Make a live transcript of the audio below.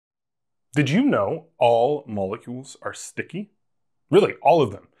Did you know all molecules are sticky? Really, all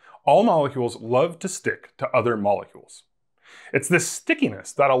of them. All molecules love to stick to other molecules. It's this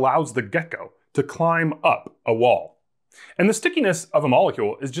stickiness that allows the gecko to climb up a wall. And the stickiness of a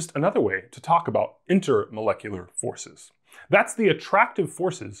molecule is just another way to talk about intermolecular forces. That's the attractive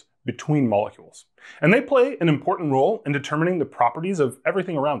forces between molecules. And they play an important role in determining the properties of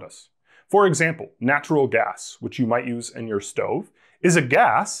everything around us. For example, natural gas, which you might use in your stove, is a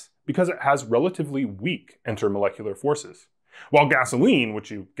gas because it has relatively weak intermolecular forces. While gasoline, which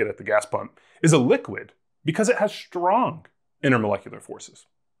you get at the gas pump, is a liquid because it has strong intermolecular forces.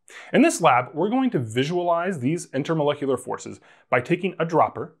 In this lab, we're going to visualize these intermolecular forces by taking a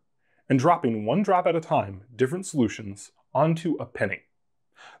dropper and dropping one drop at a time different solutions onto a penny.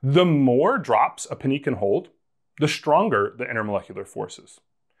 The more drops a penny can hold, the stronger the intermolecular forces.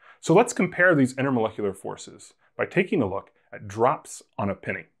 So let's compare these intermolecular forces by taking a look at drops on a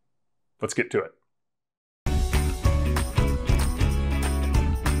penny. Let's get to it.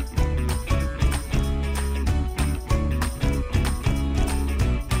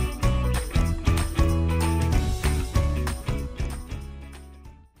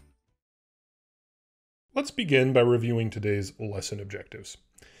 Let's begin by reviewing today's lesson objectives.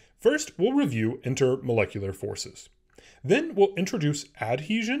 First, we'll review intermolecular forces. Then we'll introduce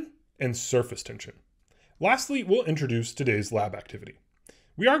adhesion and surface tension. Lastly, we'll introduce today's lab activity.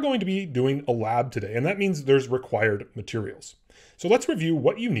 We are going to be doing a lab today, and that means there's required materials. So let's review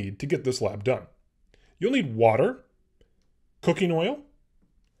what you need to get this lab done. You'll need water, cooking oil,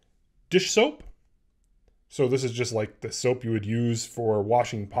 dish soap. So this is just like the soap you would use for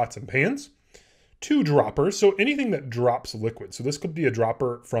washing pots and pans. 2 droppers, so anything that drops liquid. So this could be a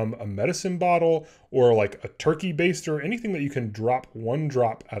dropper from a medicine bottle or like a turkey baster, anything that you can drop 1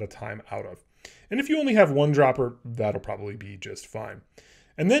 drop at a time out of. And if you only have 1 dropper, that'll probably be just fine.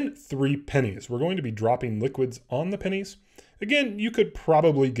 And then 3 pennies. We're going to be dropping liquids on the pennies. Again, you could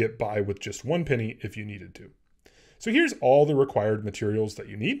probably get by with just 1 penny if you needed to. So here's all the required materials that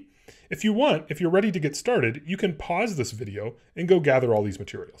you need. If you're ready to get started, you can pause this video and go gather all these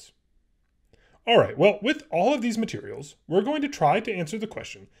materials. All right, well, with all of these materials, we're going to try to answer the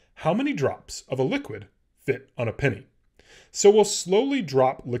question, how many drops of a liquid fit on a penny? So we'll slowly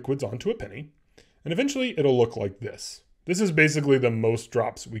drop liquids onto a penny, and eventually it'll look like this. This is basically the most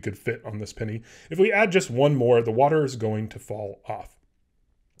drops we could fit on this penny. If we add just 1 more, the water is going to fall off.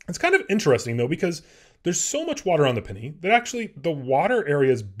 It's kind of interesting though, because there's so much water on the penny that actually the water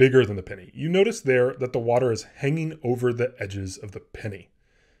area is bigger than the penny. You notice there that the water is hanging over the edges of the penny.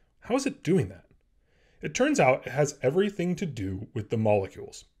 How is it doing that? It turns out it has everything to do with the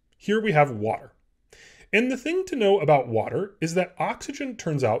molecules. Here we have water. And the thing to know about water is that oxygen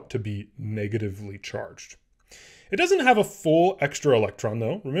turns out to be negatively charged. It doesn't have a full extra electron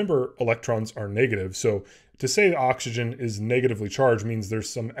though. Remember, electrons are negative, so to say oxygen is negatively charged means there's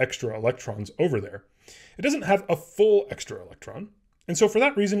some extra electrons over there. It doesn't have a full extra electron, and so for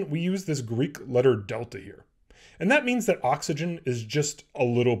that reason we use this Greek letter delta here. And that means that oxygen is just a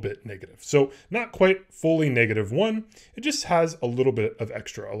little bit negative. So not quite fully -1, it just has a little bit of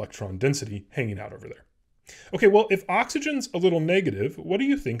extra electron density hanging out over there. Okay, well, if oxygen's a little negative, what do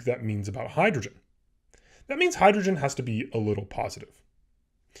you think that means about hydrogen? That means hydrogen has to be a little positive.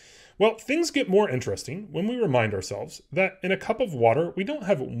 Well, things get more interesting when we remind ourselves that in a cup of water, we don't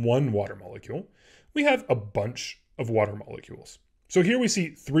have 1 water molecule, we have a bunch of water molecules. So here we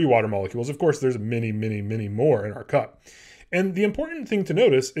see 3 water molecules. Of course, there's many, many, many more in our cup. And the important thing to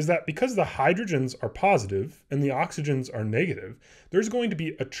notice is that because the hydrogens are positive and the oxygens are negative, there's going to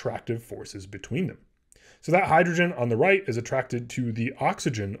be attractive forces between them. So that hydrogen on the right is attracted to the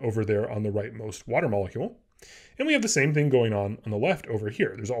oxygen over there on the rightmost water molecule. And we have the same thing going on the left over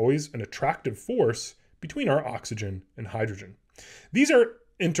here. There's always an attractive force between our oxygen and hydrogen. These are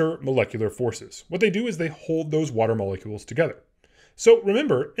intermolecular forces. What they do is they hold those water molecules together. So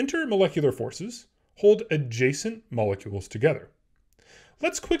remember, intermolecular forces hold adjacent molecules together.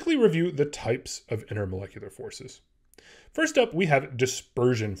 Let's quickly review the types of intermolecular forces. First up, we have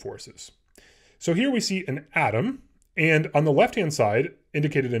dispersion forces. So here we see an atom, and on the left-hand side,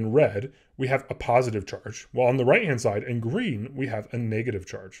 indicated in red, we have a positive charge, while on the right-hand side, in green, we have a negative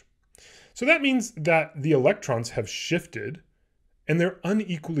charge. So that means that the electrons have shifted, and they're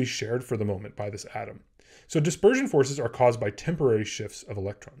unequally shared for the moment by this atom. So dispersion forces are caused by temporary shifts of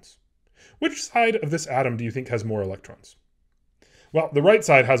electrons. Which side of this atom do you think has more electrons? Well, the right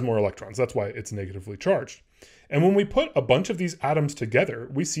side has more electrons. That's why it's negatively charged. And when we put a bunch of these atoms together,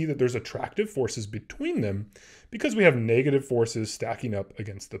 we see that there's attractive forces between them because we have negative forces stacking up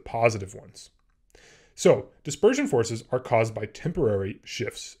against the positive ones. So dispersion forces are caused by temporary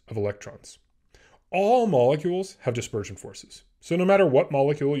shifts of electrons. All molecules have dispersion forces. So no matter what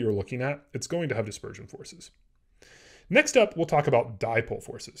molecule you're looking at, it's going to have dispersion forces. Next up, we'll talk about dipole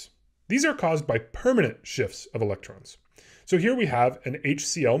forces. These are caused by permanent shifts of electrons. So here we have an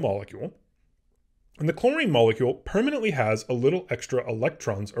HCl molecule, and the chlorine molecule permanently has a little extra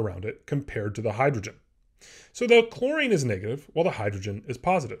electrons around it compared to the hydrogen. So the chlorine is negative while the hydrogen is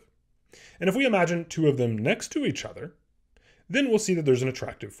positive. And if we imagine two of them next to each other, then we'll see that there's an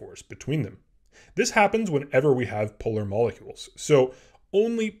attractive force between them. This happens whenever we have polar molecules. So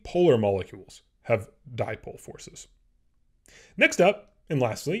only polar molecules have dipole forces. Next up, and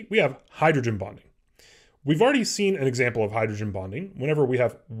lastly, we have hydrogen bonding. We've already seen an example of hydrogen bonding. Whenever we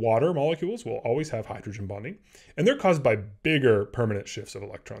have water molecules, we'll always have hydrogen bonding, and they're caused by bigger permanent shifts of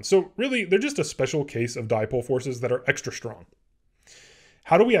electrons. So really, they're just a special case of dipole forces that are extra strong.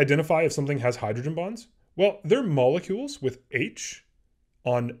 How do we identify if something has hydrogen bonds? Well, they're molecules with H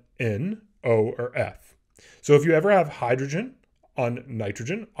on N, O, or F. So if you ever have hydrogen on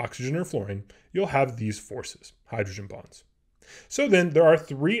nitrogen, oxygen, or fluorine, you'll have these forces, hydrogen bonds. So then there are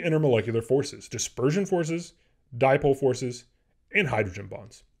three intermolecular forces: dispersion forces, dipole forces, and hydrogen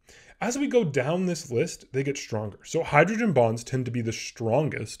bonds. As we go down this list, they get stronger. So hydrogen bonds tend to be the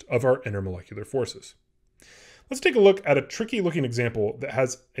strongest of our intermolecular forces. Let's take a look at a tricky looking example that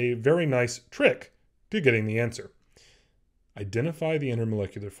has a very nice trick to getting the answer. Identify the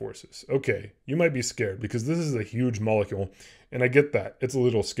intermolecular forces. Okay, you might be scared because this is a huge molecule, and I get that. It's a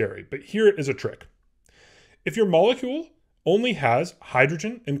little scary, but here is a trick. If your molecule only has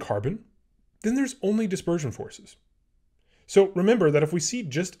hydrogen and carbon, then there's only dispersion forces. So remember that if we see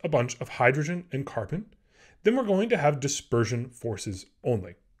just a bunch of hydrogen and carbon, then we're going to have dispersion forces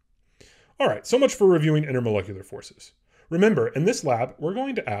only. All right, so much for reviewing intermolecular forces. Remember, in this lab, we're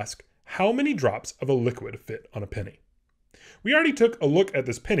going to ask how many drops of a liquid fit on a penny. We already took a look at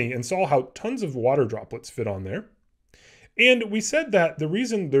this penny and saw how tons of water droplets fit on there. And we said that the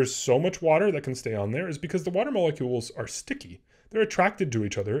reason there's so much water that can stay on there is because the water molecules are sticky. They're attracted to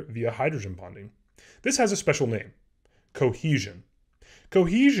each other via hydrogen bonding. This has a special name: cohesion.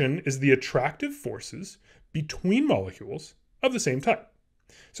 Cohesion is the attractive forces between molecules of the same type.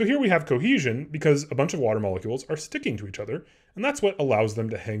 So here we have cohesion because a bunch of water molecules are sticking to each other, and that's what allows them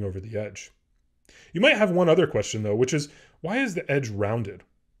to hang over the edge. You might have one other question though, which is, why is the edge rounded?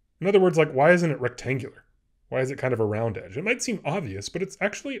 In other words, like, why isn't it rectangular? Why is it kind of a round edge? It might seem obvious, but it's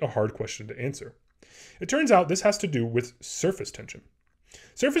actually a hard question to answer. It turns out this has to do with surface tension.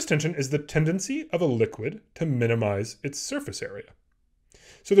 Surface tension is the tendency of a liquid to minimize its surface area.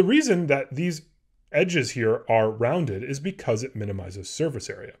 So the reason that these edges here are rounded is because it minimizes surface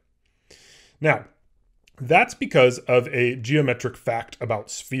area. Now, that's because of a geometric fact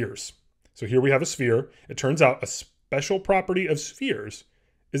about spheres. So here we have a sphere. It turns out a special property of spheres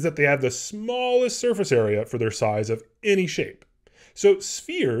is that they have the smallest surface area for their size of any shape. So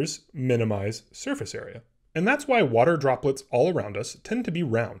spheres minimize surface area. And that's why water droplets all around us tend to be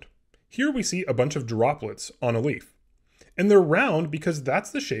round. Here we see a bunch of droplets on a leaf. And they're round because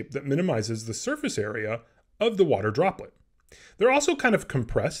that's the shape that minimizes the surface area of the water droplet. They're also kind of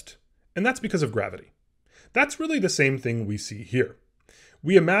compressed, and that's because of gravity. That's really the same thing we see here.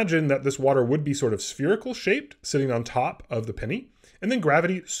 We imagine that this water would be sort of spherical shaped, sitting on top of the penny, and then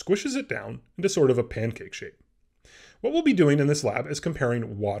gravity squishes it down into sort of a pancake shape. What we'll be doing in this lab is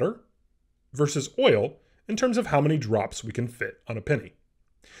comparing water versus oil in terms of how many drops we can fit on a penny.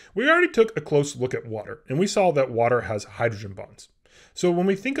 We already took a close look at water, and we saw that water has hydrogen bonds. So when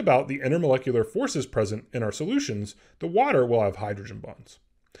we think about the intermolecular forces present in our solutions, the water will have hydrogen bonds.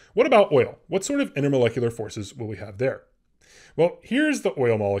 What about oil? What sort of intermolecular forces will we have there? Well, here's the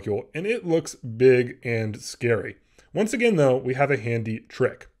oil molecule, and it looks big and scary. Once again, though, we have a handy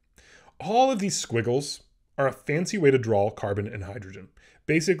trick. All of these squiggles are a fancy way to draw carbon and hydrogen.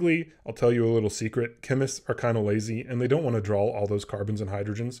 Basically, I'll tell you a little secret. Chemists are kind of lazy, and they don't want to draw all those carbons and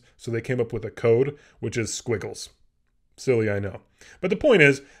hydrogens, so they came up with a code, which is squiggles. Silly, I know. But the point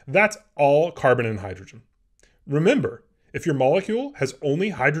is, that's all carbon and hydrogen. Remember, if your molecule has only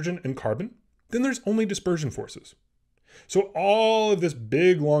hydrogen and carbon, then there's only dispersion forces. So all of this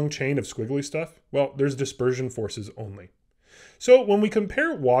big long chain of squiggly stuff, well, there's dispersion forces only. So when we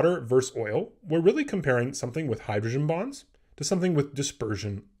compare water versus oil, we're really comparing something with hydrogen bonds to something with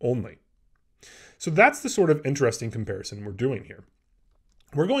dispersion only. So that's the sort of interesting comparison we're doing here.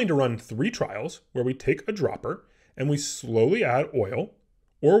 We're going to run 3 trials where we take a dropper and we slowly add oil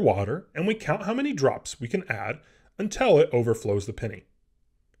or water, and we count how many drops we can add until it overflows the penny.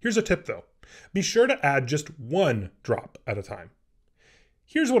 Here's a tip though. Be sure to add just 1 drop at a time.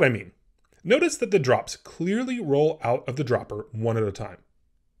 Here's what I mean. Notice that the drops clearly roll out of the dropper one at a time.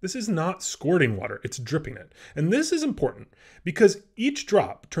 This is not squirting water, it's dripping it. And this is important because each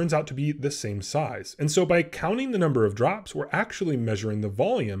drop turns out to be the same size. And so by counting the number of drops, we're actually measuring the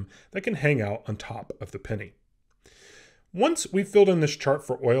volume that can hang out on top of the penny. Once we've filled in this chart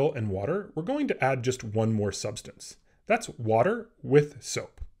for oil and water, we're going to add just one more substance. That's water with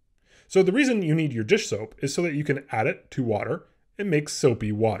soap. So the reason you need your dish soap is so that you can add it to water and make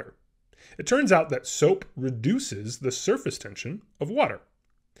soapy water. It turns out that soap reduces the surface tension of water.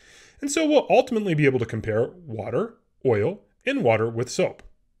 And so we'll ultimately be able to compare water, oil, and water with soap.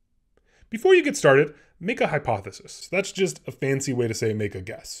 Before you get started, make a hypothesis. That's just a fancy way to say make a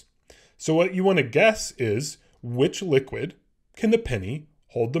guess. So what you want to guess is which liquid can the penny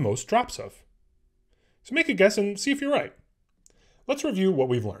hold the most drops of? So make a guess and see if you're right. Let's review what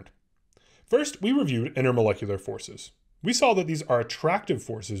we've learned. First, we reviewed intermolecular forces. We saw that these are attractive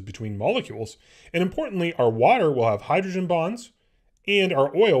forces between molecules, and importantly, our water will have hydrogen bonds, and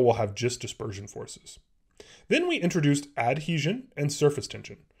our oil will have just dispersion forces. Then we introduced adhesion and surface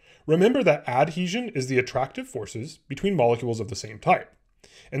tension. Remember that adhesion is the attractive forces between molecules of the same type,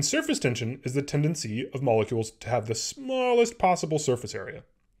 and surface tension is the tendency of molecules to have the smallest possible surface area.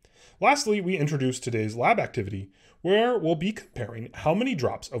 Lastly, we introduced today's lab activity, where we'll be comparing how many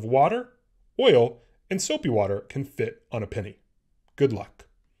drops of water, oil, and soapy water can fit on a penny. Good luck.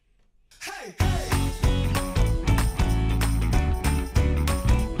 Hey, hey.